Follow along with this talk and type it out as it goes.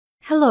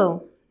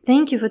Hello,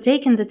 thank you for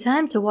taking the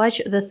time to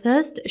watch the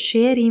first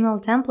Shared Email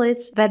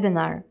Templates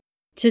webinar.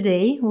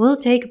 Today, we'll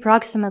take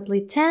approximately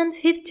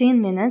 10-15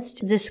 minutes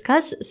to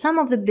discuss some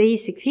of the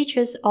basic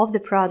features of the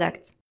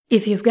product.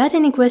 If you've got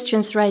any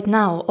questions right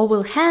now or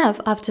will have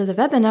after the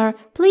webinar,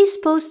 please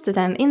post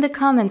them in the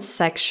comments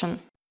section.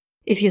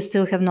 If you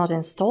still have not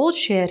installed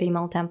Shared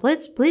Email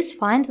Templates, please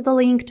find the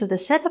link to the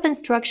setup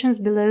instructions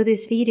below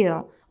this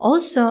video.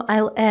 Also,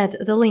 I'll add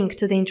the link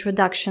to the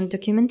introduction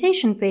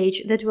documentation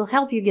page that will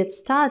help you get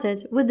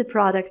started with the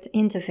product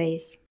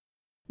interface.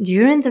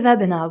 During the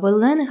webinar, we'll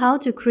learn how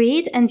to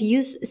create and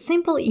use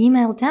simple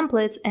email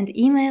templates and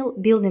email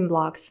building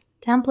blocks,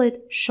 template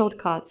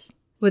shortcuts.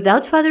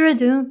 Without further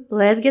ado,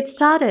 let's get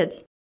started.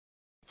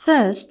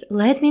 First,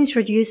 let me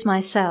introduce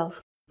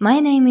myself. My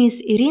name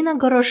is Irina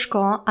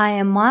Goroshko. I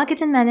am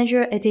marketing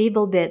manager at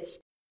AbleBits.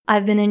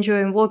 I've been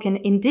enjoying working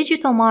in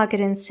digital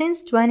marketing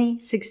since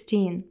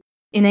 2016.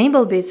 In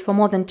AbleBits, for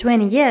more than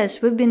 20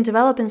 years, we've been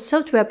developing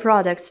software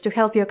products to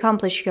help you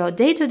accomplish your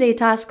day-to-day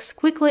tasks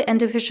quickly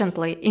and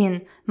efficiently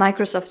in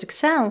Microsoft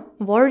Excel,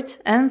 Word,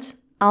 and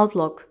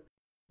Outlook.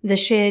 The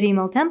Shared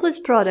Email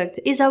Templates product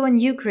is our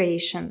new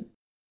creation.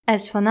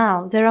 As for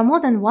now, there are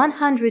more than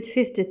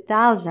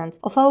 150,000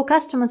 of our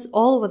customers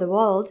all over the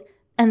world,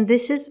 and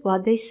this is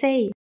what they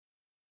say.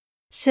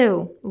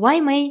 So, why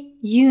may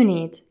you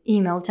need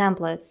email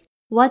templates?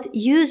 What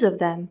use of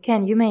them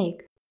can you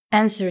make?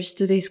 Answers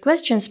to these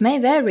questions may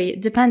vary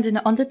depending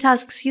on the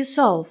tasks you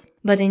solve,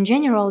 but in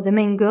general, the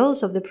main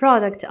goals of the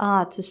product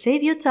are to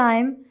save you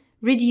time,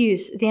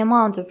 reduce the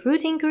amount of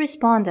routine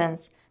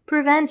correspondence,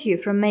 prevent you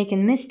from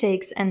making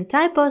mistakes and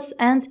typos,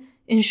 and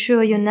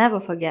ensure you never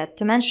forget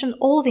to mention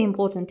all the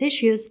important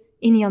issues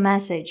in your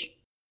message.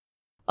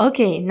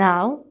 Okay,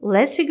 now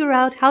let's figure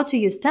out how to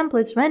use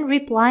templates when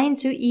replying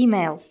to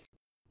emails.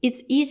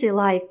 It's easy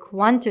like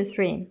 1, 2,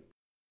 3.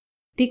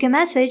 Pick a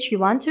message you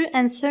want to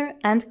answer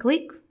and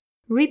click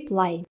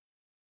Reply.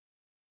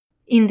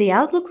 In the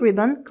Outlook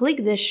ribbon,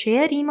 click the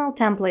Shared Email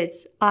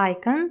Templates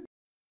icon.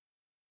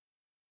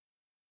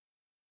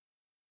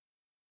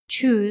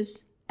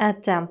 Choose a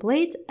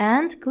template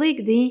and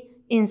click the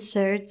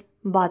Insert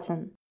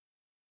button.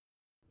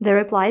 The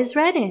reply is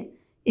ready.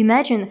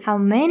 Imagine how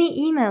many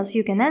emails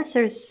you can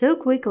answer so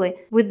quickly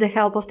with the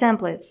help of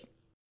templates.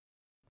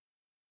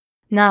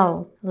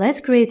 Now,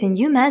 let's create a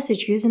new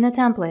message using a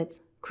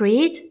template.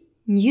 Create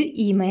New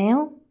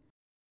Email.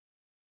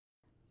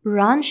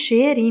 Run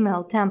Shared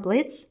Email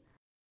Templates.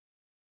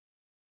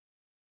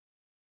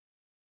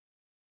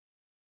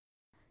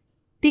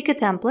 Pick a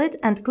template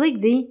and click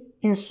the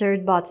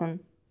Insert button.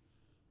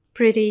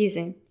 Pretty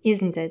easy,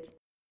 isn't it?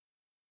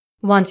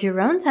 Want your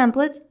own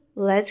template?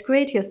 Let's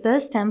create your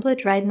first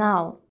template right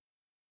now.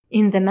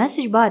 In the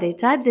message body,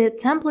 type the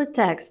template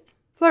text.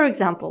 For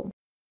example,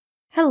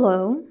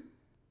 Hello.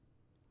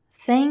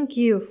 Thank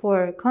you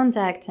for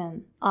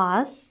contacting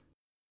us.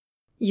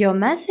 Your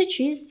message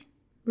is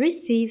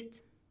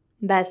received.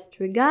 Best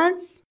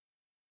regards,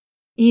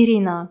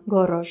 Irina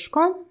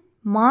Goroshko,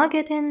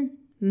 Marketing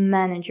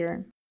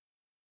Manager.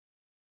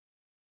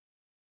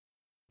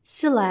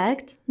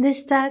 Select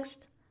this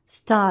text,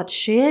 start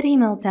Shared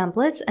Email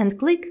Templates and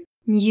click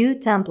New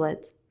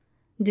Template.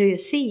 Do you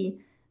see?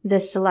 The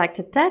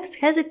selected text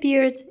has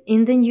appeared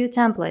in the new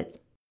template.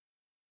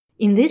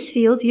 In this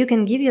field, you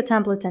can give your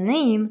template a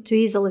name to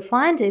easily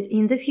find it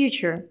in the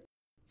future.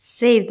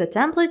 Save the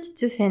template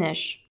to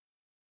finish.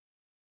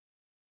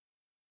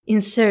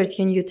 Insert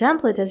your new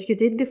template as you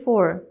did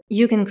before.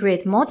 You can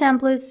create more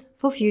templates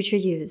for future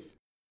use.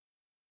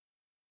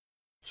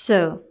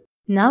 So,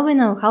 now we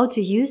know how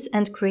to use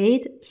and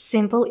create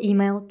simple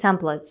email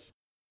templates.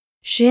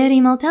 Shared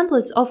Email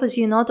Templates offers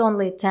you not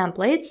only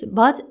templates,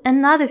 but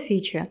another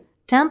feature,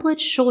 template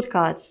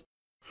shortcuts.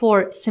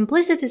 For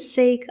simplicity's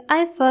sake,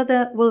 I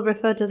further will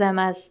refer to them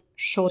as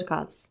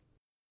shortcuts.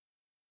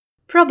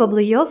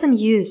 Probably you often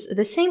use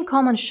the same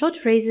common short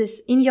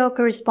phrases in your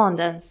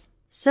correspondence.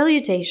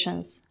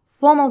 Salutations,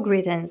 formal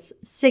greetings,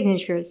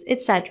 signatures,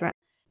 etc.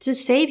 To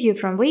save you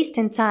from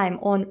wasting time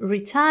on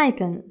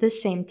retyping the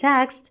same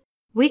text,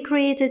 we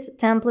created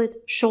template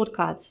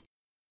shortcuts.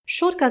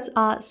 Shortcuts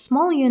are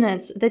small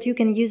units that you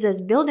can use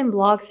as building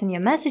blocks in your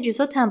messages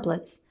or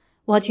templates.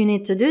 What you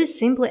need to do is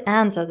simply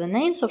enter the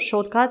names of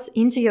shortcuts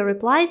into your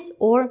replies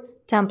or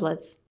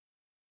templates.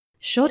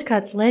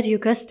 Shortcuts let you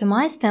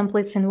customize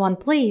templates in one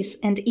place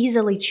and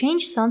easily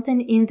change something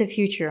in the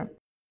future.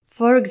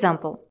 For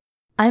example,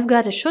 I've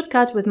got a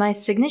shortcut with my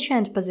signature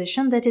and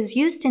position that is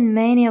used in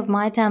many of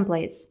my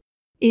templates.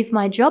 If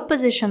my job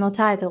position or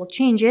title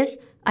changes,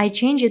 I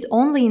change it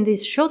only in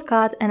this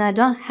shortcut and I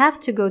don't have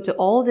to go to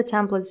all the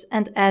templates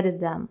and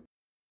edit them.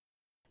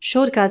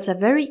 Shortcuts are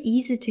very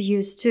easy to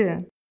use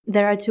too.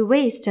 There are 2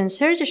 ways to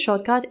insert a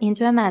shortcut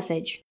into a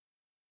message.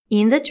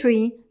 In the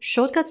tree,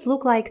 shortcuts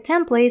look like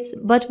templates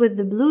but with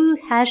the blue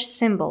hash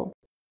symbol.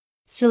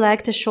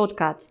 Select a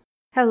shortcut.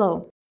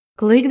 Hello.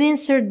 Click the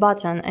Insert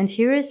button and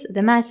here is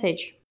the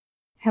message.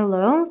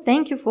 Hello,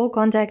 thank you for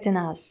contacting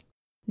us.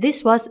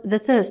 This was the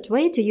first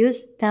way to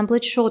use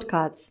template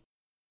shortcuts.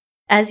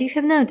 As you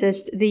have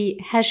noticed, the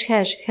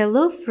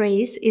 #hello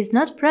phrase is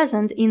not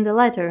present in the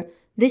letter.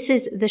 This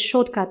is the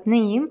shortcut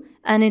name,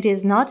 and it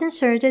is not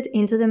inserted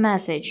into the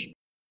message.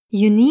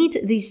 You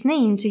need this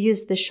name to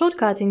use the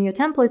shortcut in your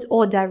template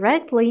or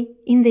directly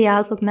in the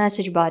Outlook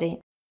message body.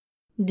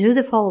 Do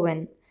the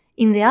following.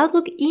 In the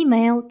Outlook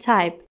email,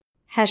 type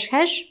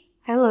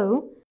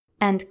 #hello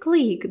and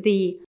click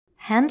the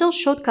Handle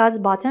Shortcuts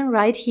button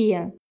right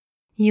here.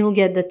 You'll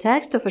get the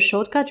text of a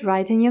shortcut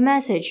right in your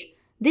message.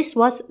 This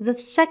was the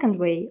second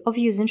way of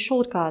using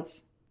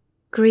shortcuts.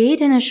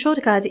 Creating a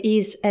shortcut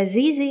is as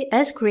easy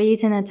as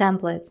creating a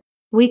template.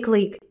 We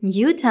click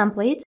New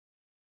Template,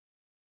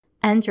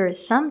 enter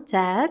some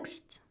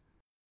text,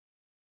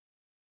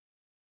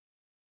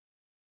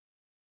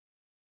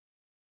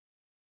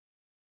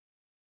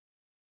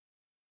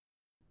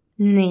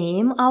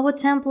 name our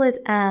template,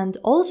 and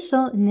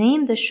also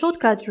name the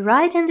shortcut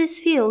right in this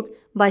field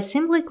by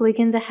simply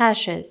clicking the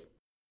hashes.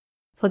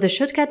 For the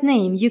shortcut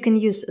name, you can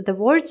use the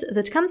words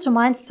that come to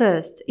mind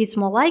first. It's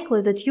more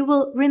likely that you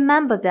will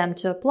remember them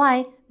to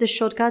apply the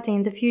shortcut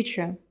in the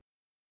future.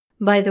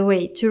 By the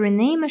way, to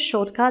rename a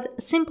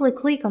shortcut, simply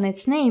click on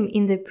its name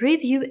in the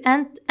preview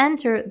and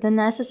enter the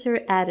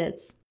necessary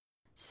edits.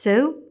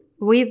 So,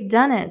 we've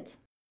done it!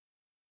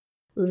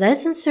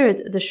 Let's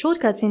insert the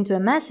shortcuts into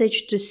a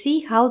message to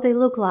see how they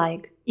look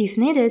like. If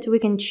needed, we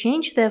can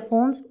change their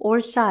font or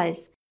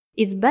size.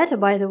 It's better,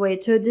 by the way,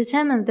 to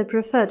determine the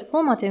preferred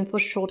formatting for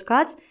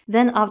shortcuts,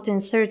 then after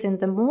inserting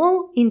them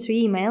all into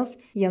emails,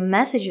 your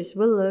messages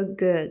will look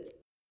good.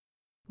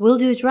 We'll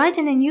do it right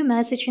in a new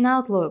message in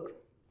Outlook.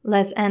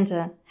 Let's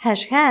enter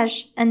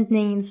 ## and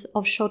names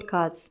of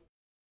shortcuts.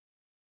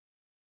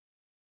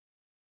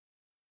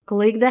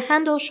 Click the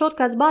Handle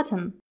Shortcuts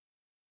button.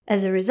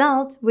 As a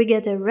result, we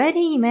get a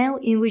ready email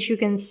in which you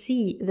can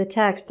see the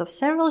text of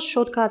several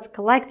shortcuts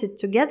collected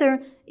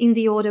together in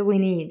the order we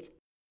need.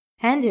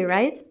 Handy,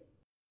 right?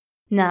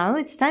 Now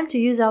it's time to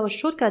use our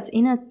shortcuts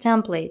in a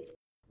template.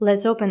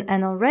 Let's open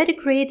an already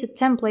created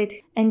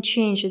template and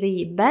change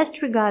the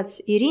Best Regards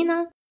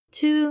Irina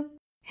to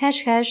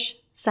 #,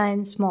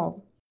 sign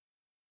small.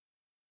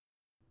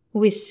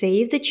 We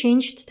save the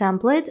changed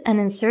template and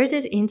insert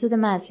it into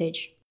the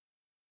message.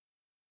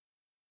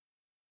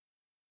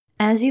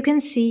 As you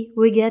can see,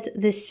 we get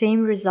the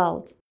same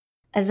result.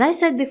 As I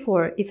said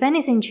before, if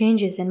anything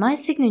changes in my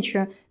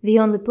signature, the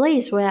only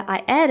place where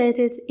I edit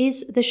it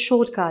is the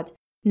shortcut.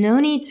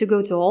 No need to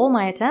go to all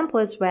my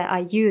templates where I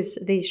use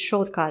this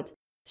shortcut.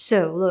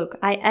 So look,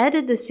 I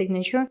added the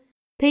signature,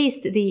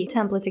 paste the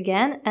template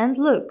again, and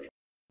look,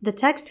 the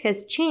text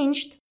has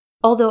changed,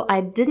 although I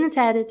didn't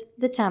edit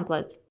the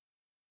template.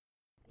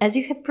 As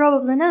you have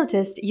probably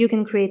noticed, you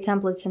can create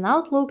templates in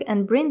Outlook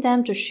and bring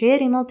them to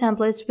shared email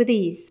templates with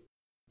ease.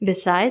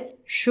 Besides,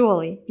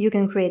 surely, you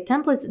can create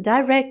templates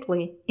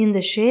directly in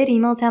the Shared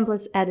Email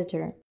Templates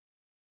editor.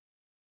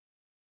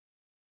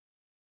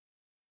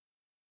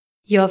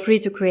 You are free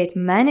to create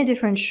many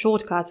different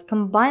shortcuts,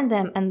 combine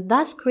them, and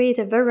thus create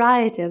a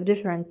variety of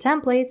different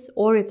templates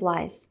or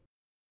replies.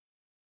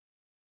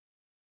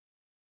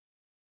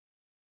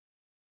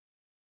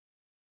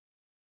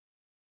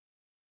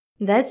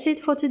 That's it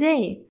for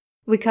today.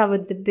 We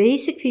covered the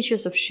basic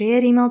features of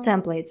shared email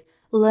templates,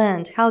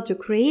 learned how to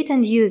create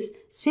and use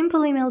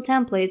simple email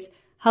templates,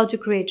 how to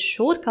create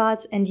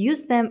shortcuts and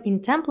use them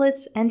in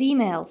templates and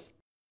emails.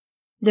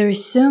 There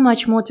is so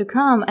much more to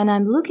come, and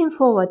I'm looking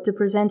forward to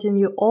presenting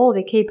you all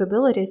the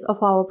capabilities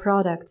of our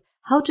product.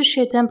 How to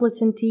share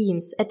templates in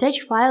Teams,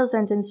 attach files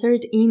and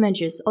insert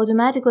images,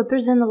 automatically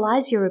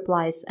personalize your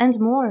replies, and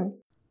more.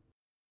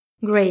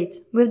 Great,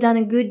 we've done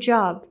a good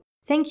job.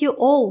 Thank you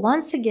all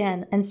once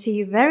again and see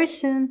you very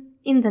soon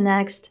in the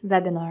next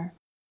webinar.